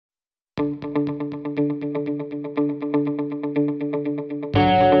Hello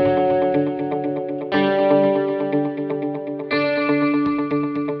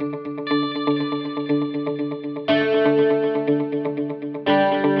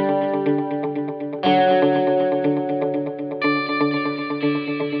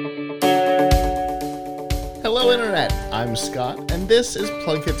Internet, I'm Scott, and this is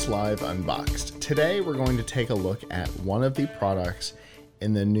Plugkits Live Unboxed. Today we're going to take a look at one of the products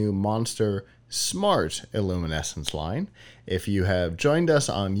in the new Monster Smart Illuminescence line. If you have joined us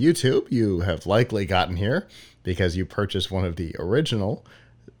on YouTube, you have likely gotten here because you purchased one of the original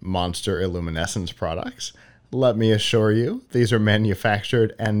Monster Illuminescence products. Let me assure you, these are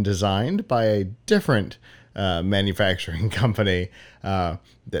manufactured and designed by a different manufacturing company that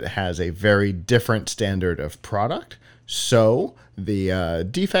has a very different standard of product. So the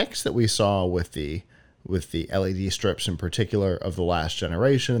defects that we saw with the LED strips in particular of the last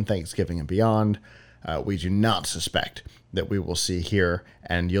generation, Thanksgiving and beyond, we do not suspect that we will see here,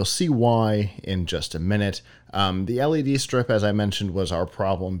 and you'll see why in just a minute. The LED strip, as I mentioned, was our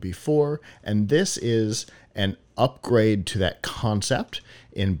problem before, and this is an upgrade to that concept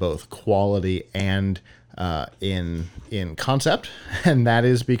in both quality and in concept, and that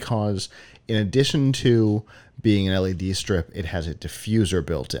is because in addition to being an LED strip, it has a diffuser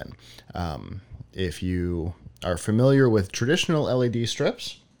built in. If you are familiar with traditional LED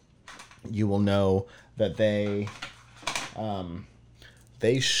strips, you will know that they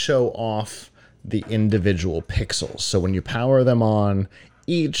show off the individual pixels. So when you power them on,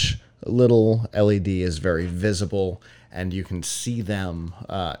 each little LED is very visible, and you can see them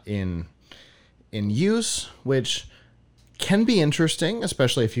in use, which can be interesting,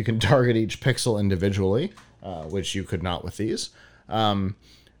 especially if you can target each pixel individually, which you could not with these.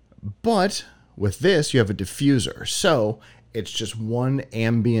 But with this, you have a diffuser, so it's just one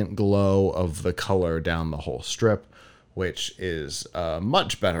ambient glow of the color down the whole strip, which is a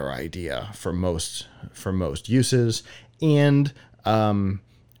much better idea for most uses. And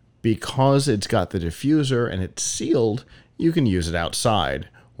because it's got the diffuser and it's sealed, you can use it outside,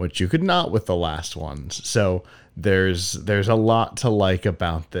 which you could not with the last ones. So there's a lot to like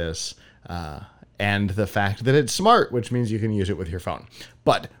about this, and the fact that it's smart, which means you can use it with your phone.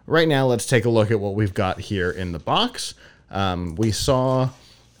 But right now, let's take a look at what we've got here in the box. We saw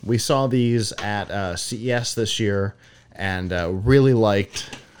these at CES this year, and really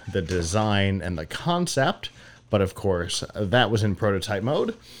liked the design and the concept. But of course, that was in prototype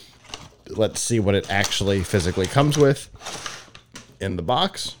mode. Let's see what it actually physically comes with in the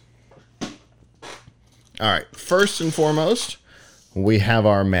box. All right, first and foremost, we have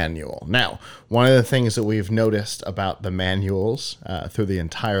our manual. Now, one of the things that we've noticed about the manuals through the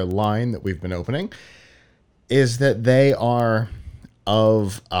entire line that we've been opening is that they are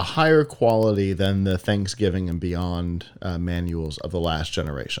of a higher quality than the Thanksgiving and beyond manuals of the last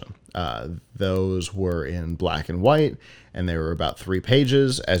generation. Those were in black and white, and they were about 3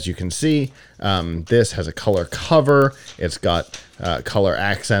 pages. As you can see, this has a color cover. It's got color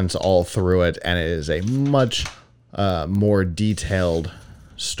accents all through it, and it is a much more detailed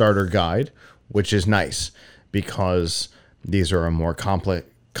starter guide, which is nice because these are a more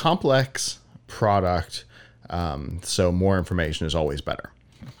complex product. So more information is always better.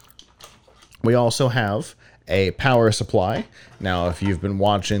 We also have a power supply. Now, if you've been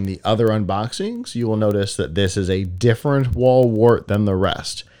watching the other unboxings, you will notice that this is a different wall wart than the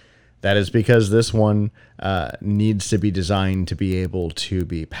rest. That is because this one needs to be designed to be able to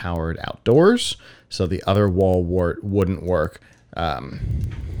be powered outdoors. So the other wall wart wouldn't work.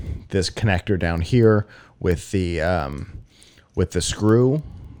 This connector down here with the screw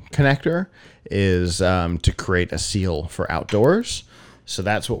connector is to create a seal for outdoors. So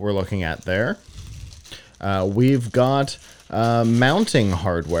that's what we're looking at there. We've got mounting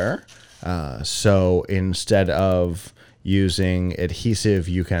hardware. So instead of using adhesive,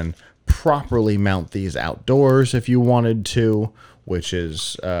 you can properly mount these outdoors if you wanted to, which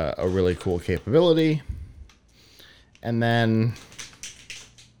is a really cool capability. And then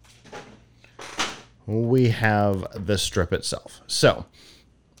we have the strip itself. So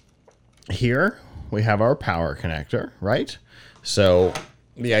here we have our power connector, right? So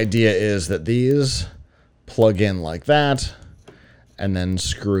the idea is that these plug in like that and then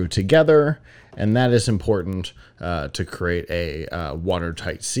screw together, and that is important to create a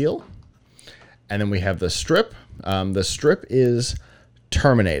watertight seal. And then we have the strip. The strip is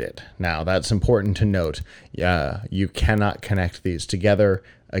terminated. Now, that's important to note. You cannot connect these together.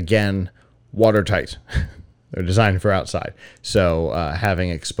 Again, watertight. They're designed for outside. So having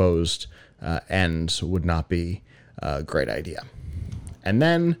exposed ends would not be a great idea. And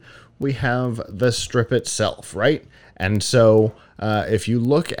then we have the strip itself, right? And so if you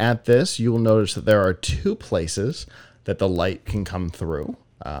look at this, you will notice that there are two places that the light can come through.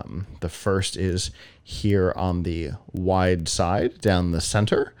 The first is here on the wide side down the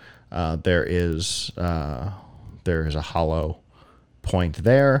center. There is a hollow point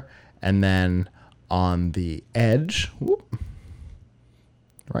there, and then on the edge,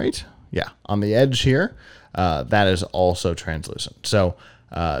 right? Yeah, on the edge here, that is also translucent. So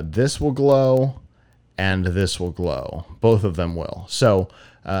this will glow and this will glow. Both of them will. So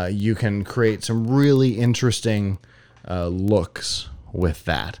you can create some really interesting looks with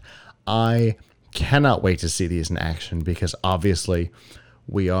that. I cannot wait to see these in action because obviously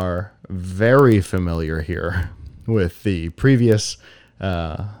we are very familiar here with the previous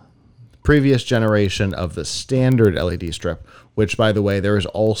generation of the standard LED strip, which, by the way, there is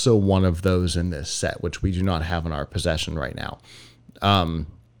also one of those in this set, which we do not have in our possession right now.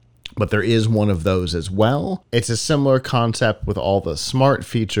 But there is one of those as well. It's a similar concept with all the smart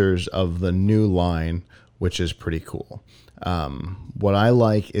features of the new line, which is pretty cool. What I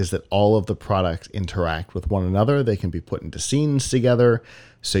like is that all of the products interact with one another. They can be put into scenes together.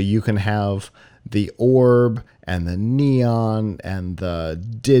 So you can have the orb and the neon and the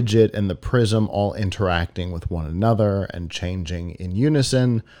digit and the prism all interacting with one another and changing in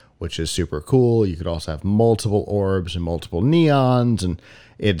unison, which is super cool. You could also have multiple orbs and multiple neons, and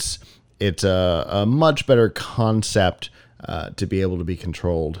it's a much better concept to be able to be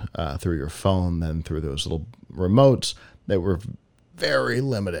controlled through your phone than through those little remotes that were very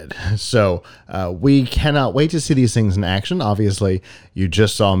limited. So we cannot wait to see these things in action. Obviously, you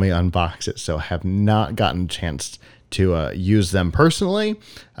just saw me unbox it, so have not gotten a chance to use them personally.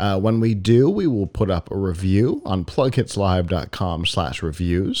 When we do, we will put up a review on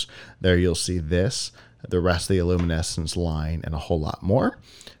plugkitslive.com/reviews. There you'll see this, the rest of the Illuminescence line, and a whole lot more.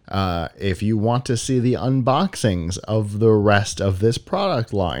 If you want to see the unboxings of the rest of this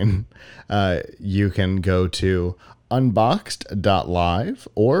product line, you can go to unboxed.live,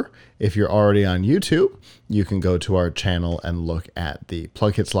 or if you're already on YouTube, you can go to our channel and look at the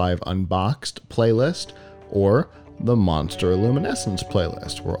Plug Hits Live Unboxed playlist or the Monster Illuminescence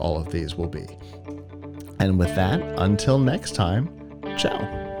playlist, where all of these will be. And with that, until next time,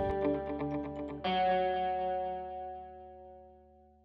 ciao.